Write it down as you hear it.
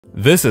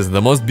This is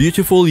the most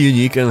beautiful,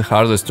 unique and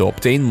hardest to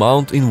obtain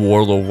mount in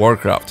World of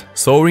Warcraft,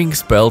 Soaring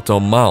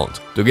Spelltome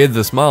mount. To get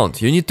this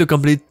mount, you need to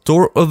complete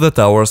Tour of the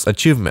Towers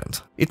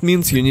achievement. It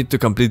means you need to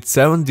complete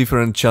 7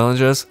 different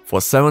challenges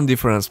for 7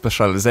 different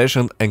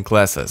specializations and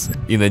classes.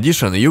 In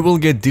addition, you will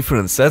get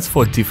different sets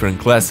for different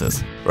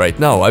classes. Right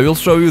now I will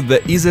show you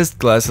the easiest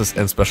classes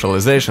and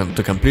specialization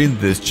to complete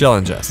these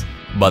challenges.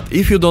 But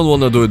if you don't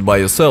wanna do it by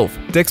yourself,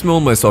 text me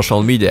on my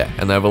social media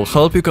and I will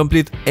help you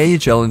complete any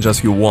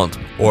challenges you want,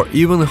 or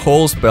even a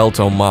whole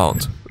Spelltome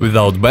mount,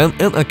 without ban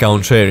and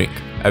account sharing.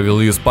 I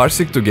will use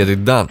Parsec to get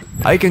it done.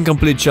 I can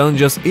complete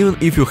challenges even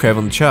if you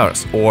haven't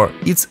chars, or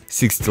it's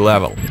 60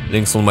 level.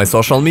 Links on my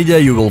social media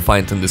you will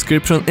find in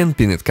description and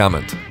pinned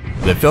comment.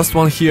 The first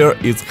one here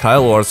is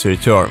Highlord's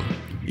Return.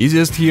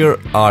 Easiest here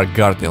are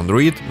Guardian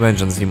Druid,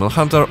 Vengeance Demon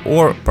Hunter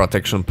or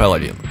Protection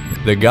Paladin.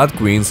 The God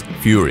Queen's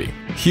Fury.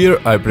 Here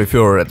I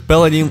prefer Red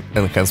Paladin,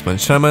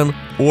 Enhancement Shaman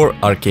or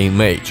Arcane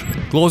Mage,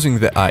 Closing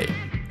the Eye,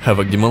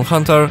 Havoc Demon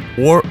Hunter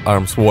or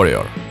Arms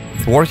Warrior,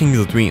 Thwarting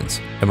the Twins,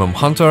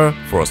 Hunter,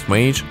 Frost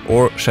Mage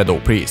or Shadow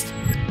Priest,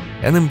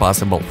 An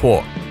Impossible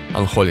Foe,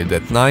 Unholy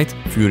Death Knight,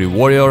 Fury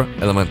Warrior,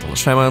 Elemental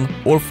Shaman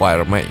or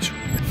Fire Mage,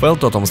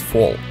 Feltotem's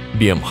Fall,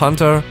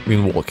 Hunter,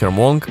 Windwalker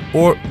Monk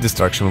or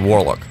Destruction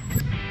Warlock.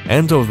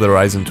 End of the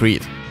Rising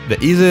Druid. The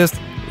easiest,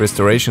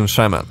 Restoration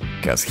Shaman,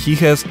 cause he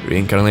has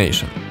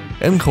Reincarnation,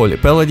 and Holy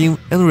Paladin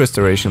and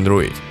Restoration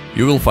Druid.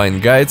 You will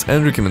find guides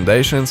and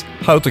recommendations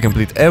how to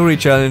complete every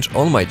challenge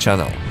on my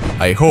channel.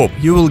 I hope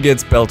you will get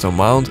Spelltome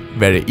mount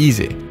very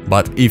easy,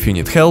 but if you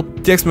need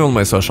help, text me on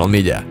my social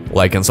media,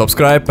 like and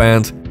subscribe,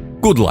 and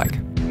good luck!